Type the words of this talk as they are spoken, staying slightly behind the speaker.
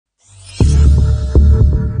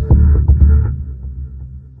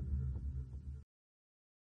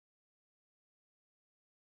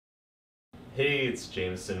Hey, it's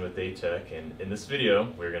Jameson with ATech, and in this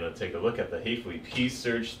video we're going to take a look at the Haefely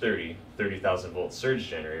PSURGE 30,000 volt surge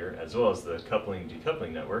generator, as well as the coupling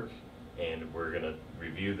decoupling network, and we're going to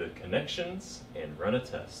review the connections and run a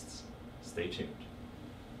test. Stay tuned.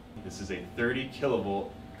 This is a 30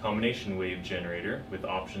 kilovolt combination wave generator with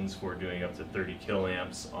options for doing up to 30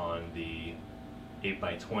 kiloamps on the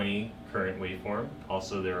 8x20 current waveform.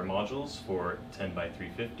 Also, there are modules for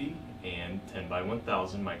 10x350 and 10x1000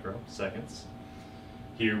 microseconds.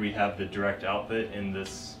 Here we have the direct output in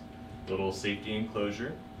this little safety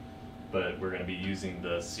enclosure, but we're going to be using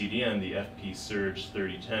the CDN, the FP Surge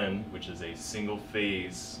 30.10, which is a single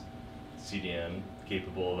phase CDN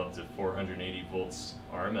capable of up to 480 volts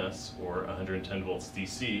RMS or 110 volts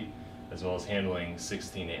DC, as well as handling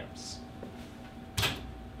 16 amps.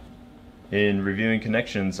 In reviewing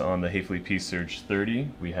connections on the Haefely PSURGE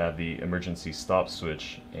 30, we have the emergency stop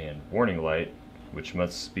switch and warning light, which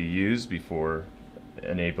must be used before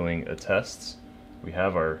enabling a test. We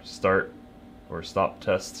have our start or stop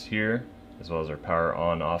tests here, as well as our power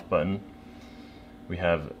on off button. We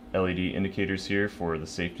have LED indicators here for the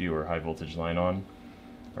safety or high voltage line on.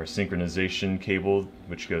 Our synchronization cable,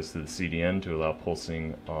 which goes to the CDN to allow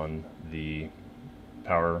pulsing on the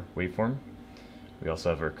power waveform. We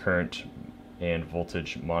also have our current and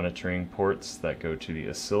voltage monitoring ports that go to the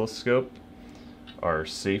oscilloscope, our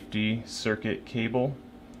safety circuit cable,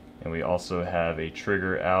 and we also have a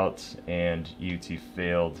trigger out and EUT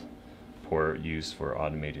failed port used for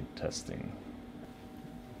automated testing.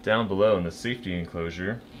 Down below in the safety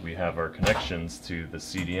enclosure, we have our connections to the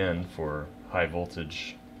CDN for high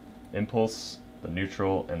voltage impulse, the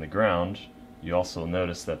neutral, and the ground. You also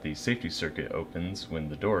notice that the safety circuit opens when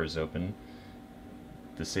the door is open,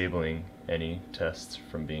 disabling any tests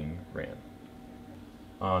from being ran.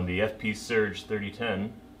 On the FP Surge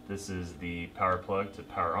 3010, this is the power plug to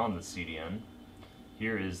power on the CDN.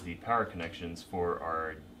 Here is the power connections for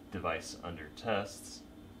our device under tests.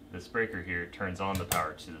 This breaker here turns on the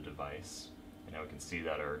power to the device, and now we can see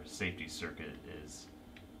that our safety circuit is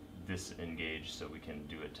disengaged so we can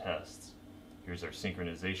do a test. Here's our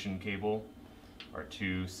synchronization cable, our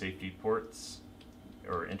two safety ports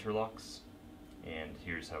or interlocks, and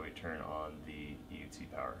here's how we turn on the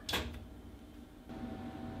EUT power.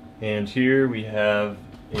 And here we have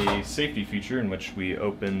a safety feature in which we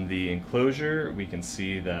open the enclosure. We can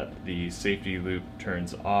see that the safety loop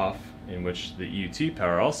turns off, in which the EUT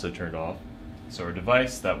power also turned off. So our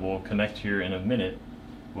device that will connect here in a minute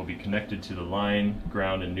will be connected to the line,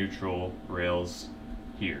 ground, and neutral rails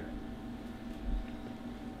here.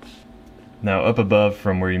 Now up above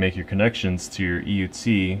from where you make your connections to your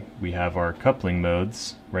EUT, we have our coupling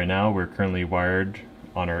modes. Right now we're currently wired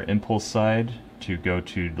on our impulse side to go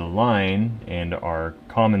to the line, and our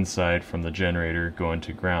common side from the generator going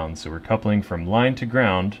to ground. So we're coupling from line to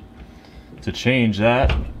ground. To change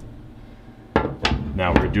that,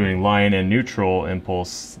 now we're doing line and neutral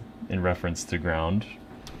impulse in reference to ground.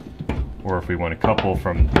 Or if we want to couple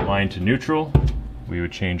from line to neutral, we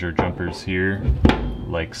would change our jumpers here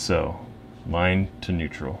like so. Line to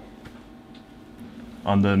neutral.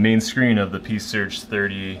 On the main screen of the PSURGE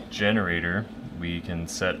 30 generator, we can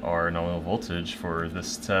set our nominal voltage. For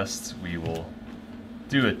this test, we will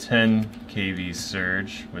do a 10 kV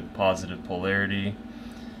surge with positive polarity.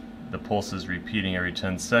 The pulse is repeating every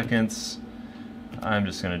 10 seconds. I'm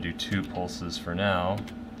just going to do 2 pulses for now.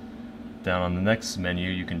 Down on the next menu,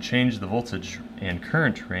 you can change the voltage and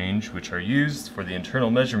current range, which are used for the internal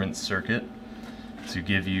measurement circuit to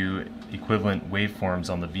give you equivalent waveforms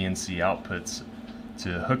on the VNC outputs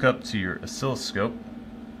to hook up to your oscilloscope.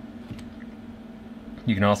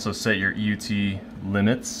 You can also set your EUT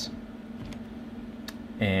limits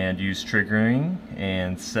and use triggering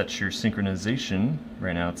and set your synchronization.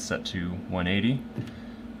 Right now it's set to 180.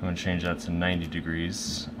 I'm going to change that to 90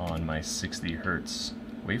 degrees on my 60 Hertz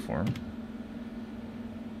waveform.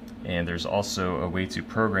 And there's also a way to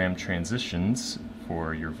program transitions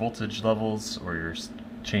for your voltage levels or your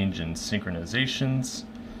change in synchronizations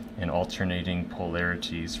and alternating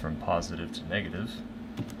polarities from positive to negative,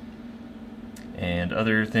 and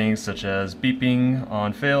other things such as beeping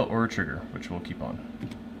on fail or trigger, which we'll keep on.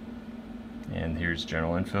 And here's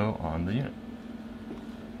general info on the unit.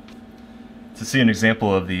 To see an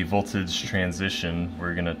example of the voltage transition,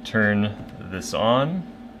 we're going to turn this on,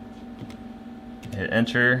 hit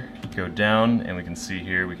enter, go down, and we can see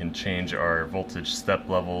here we can change our voltage step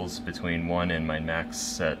levels between 1 and my max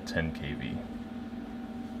set 10 kV.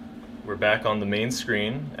 We're back on the main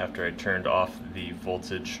screen after I turned off the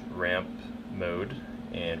voltage ramp mode,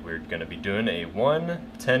 and we're going to be doing a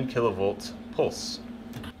 10 kilovolt pulse.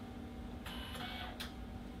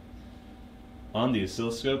 On the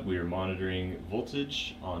oscilloscope, we are monitoring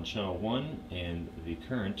voltage on channel 1 and the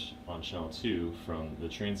current on channel 2 from the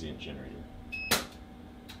transient generator.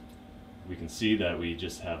 We can see that we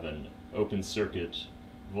just have an open circuit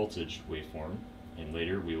voltage waveform, and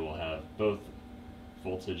later we will have both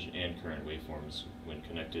voltage and current waveforms when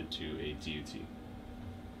connected to a DUT.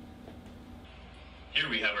 Here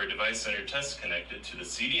we have our device center test connected to the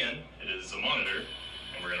CDN. It is a monitor,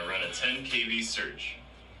 and we're going to run a 10 kV surge.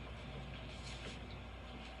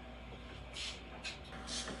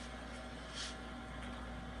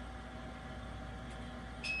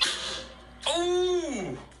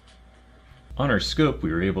 Oh! On our scope,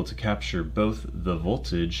 we were able to capture both the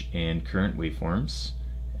voltage and current waveforms.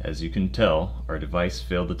 As you can tell, our device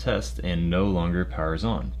failed the test and no longer powers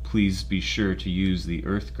on. Please be sure to use the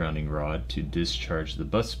earth grounding rod to discharge the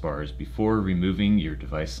bus bars before removing your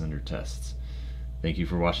device under tests. Thank you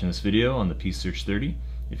for watching this video on the PSURGE 30.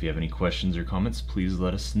 If you have any questions or comments, please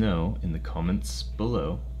let us know in the comments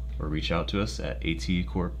below or reach out to us at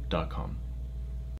atecorp.com.